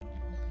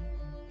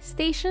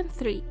Station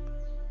 3.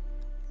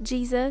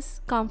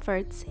 Jesus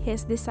comforts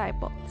his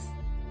disciples.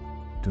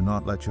 Do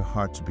not let your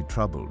hearts be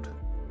troubled.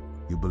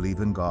 You believe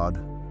in God,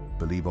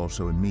 believe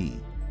also in me.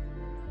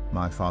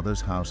 My Father's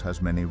house has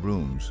many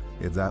rooms.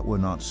 If that were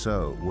not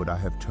so, would I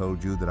have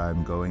told you that I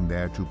am going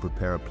there to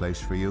prepare a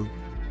place for you?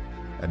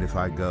 And if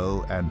I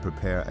go and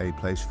prepare a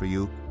place for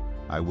you,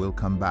 I will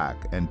come back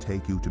and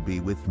take you to be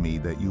with me,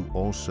 that you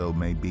also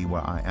may be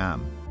where I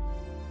am.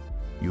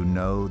 You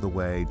know the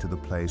way to the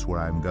place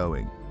where I am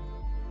going.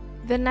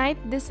 The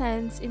night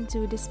descends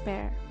into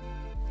despair.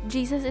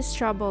 Jesus is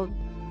troubled,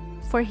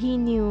 for he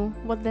knew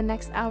what the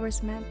next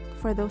hours meant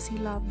for those he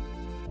loved.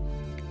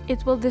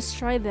 It will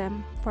destroy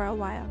them for a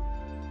while.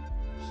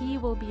 He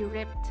will be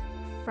ripped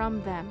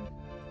from them.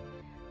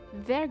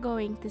 They're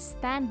going to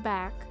stand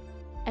back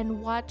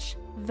and watch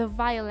the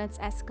violence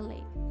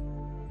escalate.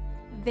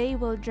 They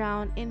will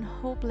drown in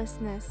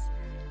hopelessness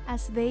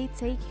as they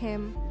take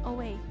him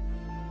away.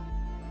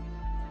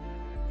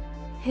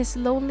 His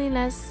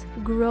loneliness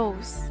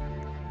grows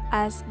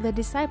as the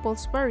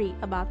disciples worry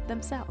about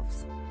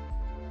themselves.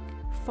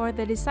 For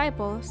the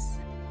disciples,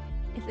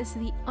 it is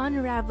the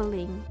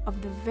unraveling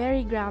of the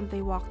very ground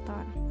they walked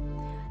on,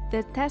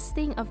 the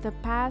testing of the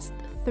past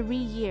 3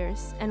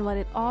 years and what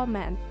it all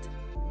meant.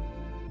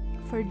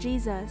 For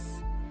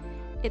Jesus,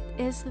 it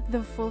is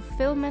the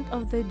fulfillment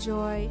of the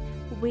joy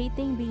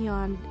waiting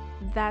beyond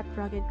that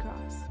rugged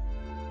cross.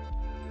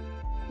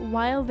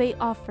 While they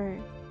offer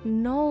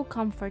no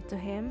comfort to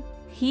him,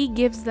 he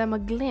gives them a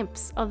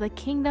glimpse of the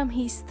kingdom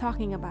he's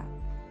talking about.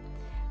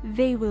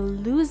 They will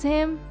lose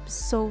him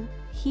so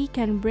he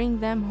can bring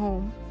them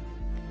home.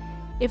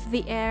 If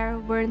the air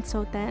weren't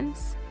so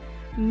tense,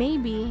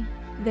 maybe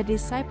the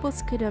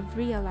disciples could have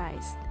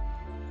realized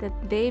that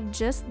they've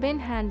just been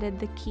handed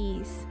the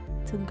keys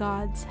to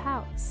God's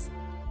house.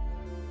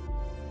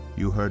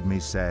 You heard me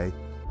say,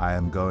 I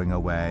am going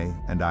away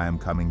and I am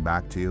coming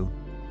back to you.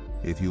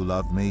 If you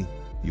loved me,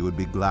 you would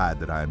be glad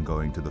that I am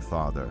going to the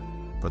Father,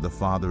 for the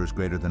Father is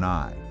greater than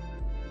I.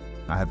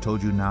 I have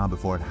told you now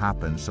before it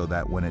happens, so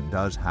that when it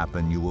does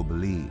happen, you will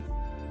believe.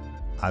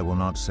 I will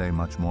not say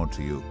much more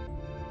to you,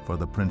 for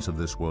the prince of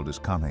this world is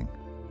coming.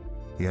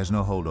 He has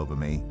no hold over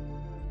me,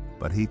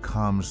 but he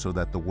comes so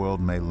that the world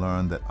may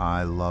learn that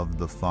I love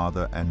the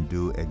Father and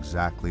do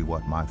exactly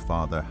what my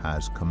Father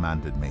has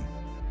commanded me.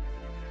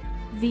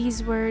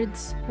 These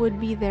words would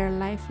be their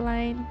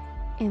lifeline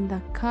in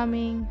the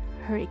coming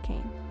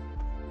hurricane.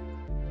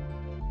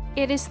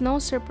 It is no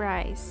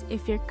surprise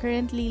if you're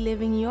currently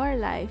living your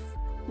life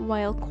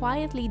while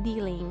quietly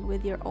dealing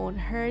with your own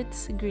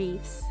hurts,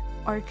 griefs,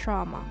 or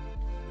trauma.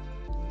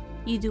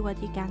 You do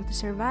what you can to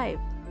survive.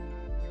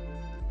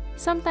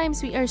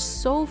 Sometimes we are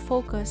so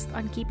focused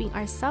on keeping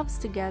ourselves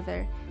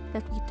together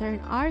that we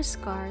turn our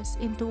scars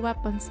into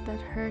weapons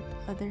that hurt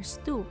others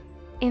too.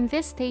 In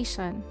this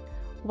station,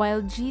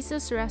 while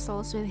Jesus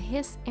wrestles with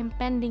his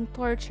impending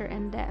torture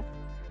and death,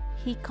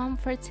 he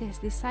comforts his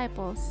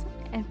disciples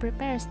and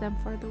prepares them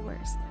for the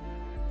worst.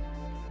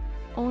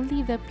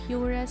 Only the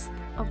purest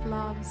of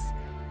loves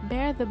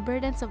bear the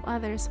burdens of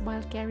others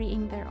while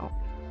carrying their own.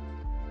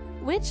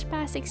 Which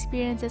past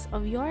experiences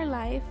of your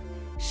life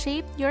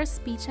shaped your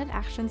speech and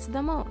actions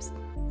the most?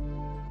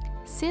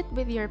 Sit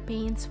with your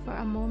pains for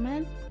a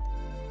moment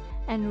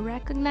and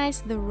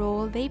recognize the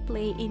role they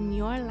play in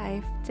your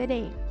life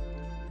today.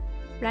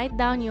 Write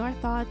down your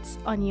thoughts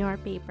on your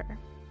paper.